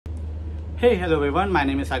Hey, hello everyone, my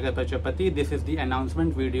name is Sagar Prajapati. This is the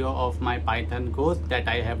announcement video of my Python course that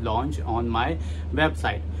I have launched on my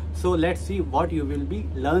website. So let's see what you will be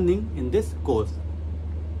learning in this course.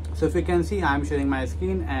 So if you can see, I am sharing my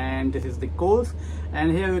screen and this is the course,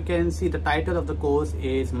 and here you can see the title of the course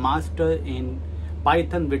is Master in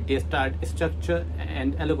Python with Data Structure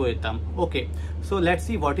and Algorithm. Okay, so let's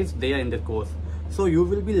see what is there in the course. So you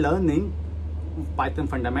will be learning Python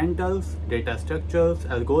fundamentals, data structures,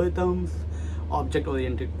 algorithms,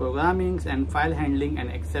 object-oriented programming, and file handling and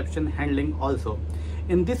exception handling also.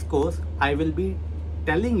 In this course, I will be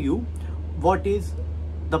telling you what is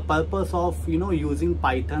the purpose of using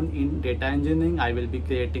Python in data engineering. I will be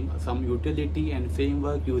creating some utility and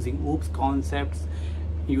framework using 𝐓𝐡𝐞 concepts,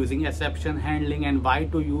 using exception handling and why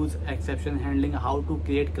to use exception handling, how to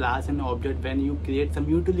create class and object when you create some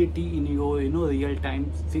utility in your real-time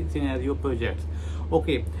scenario projects.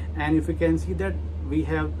 Okay, and if you can see that we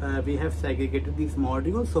have segregated these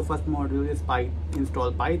modules. So first module is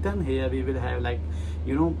install Python. Here we will have 3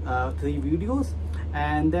 videos,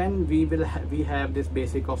 and then we have this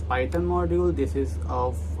basic of Python module. This is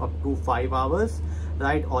of up to 5 hours,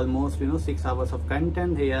 right? Almost 6 hours of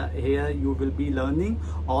content. Here you will be learning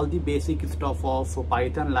all the basic stuff of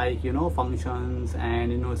Python, like functions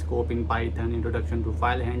and scoping Python, introduction to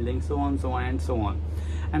file handling, so on and so on.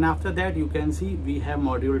 And after that, you can see we have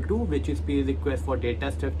module 2, which is prerequisite for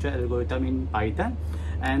data structure algorithm in Python.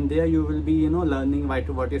 And there you will be learning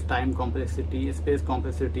what is time complexity, space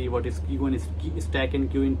complexity, what is queue and stack and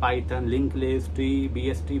queue in Python, linked list, tree,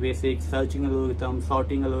 BST basics, searching algorithms,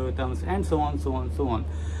 sorting algorithms, and so on,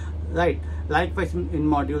 right? Likewise, in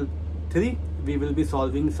module 3 we will be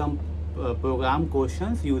solving some program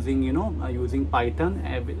questions using using Python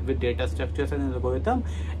with data structures and algorithm.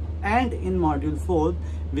 And in module 4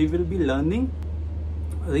 we will be learning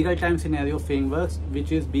real-time scenario frameworks,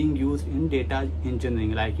 which is being used in data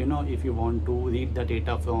engineering. Like if you want to read the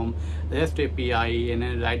data from REST API and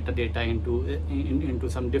then write the data into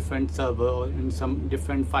some different server or in some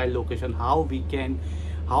different file location, how we can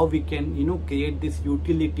create this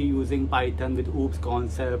utility using Python with 𝐓𝐡𝐞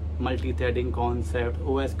concept, multi-threading concept,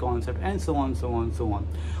 OS concept, and so on.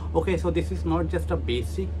 Okay, so this is not just a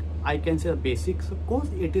basic, I can say a basics course.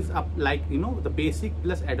 It is up like the basic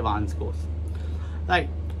plus advanced course, right?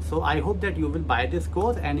 So I hope that you will buy this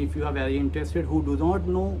course, and if you are very interested who do not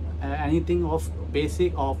know anything of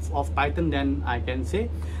basic of Python, then I can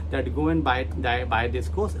say that go and buy this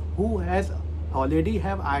course. Who has already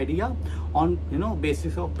have idea on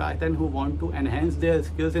basics of Python, who want to enhance their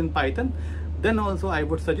skills in Python, then also I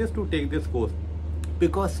would suggest to take this course,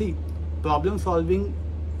 because see, problem solving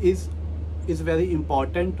is very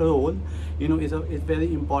important role, is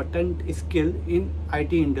very important skill in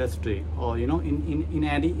IT industry, or in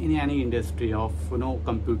any industry of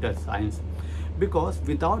computer science, because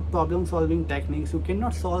without problem solving techniques you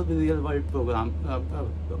cannot solve real world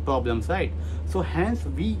problems, right? So hence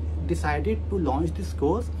we decided to launch this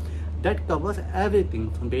course that covers everything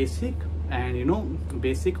from basic and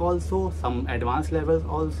basic also, some advanced levels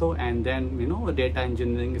also, and then data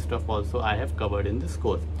engineering stuff also I have covered in this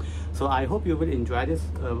course. So I hope you will enjoy this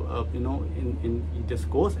in this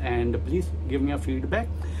course, and please give me a feedback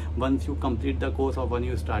once you complete the course or when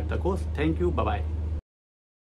you start the course. Thank you, bye bye.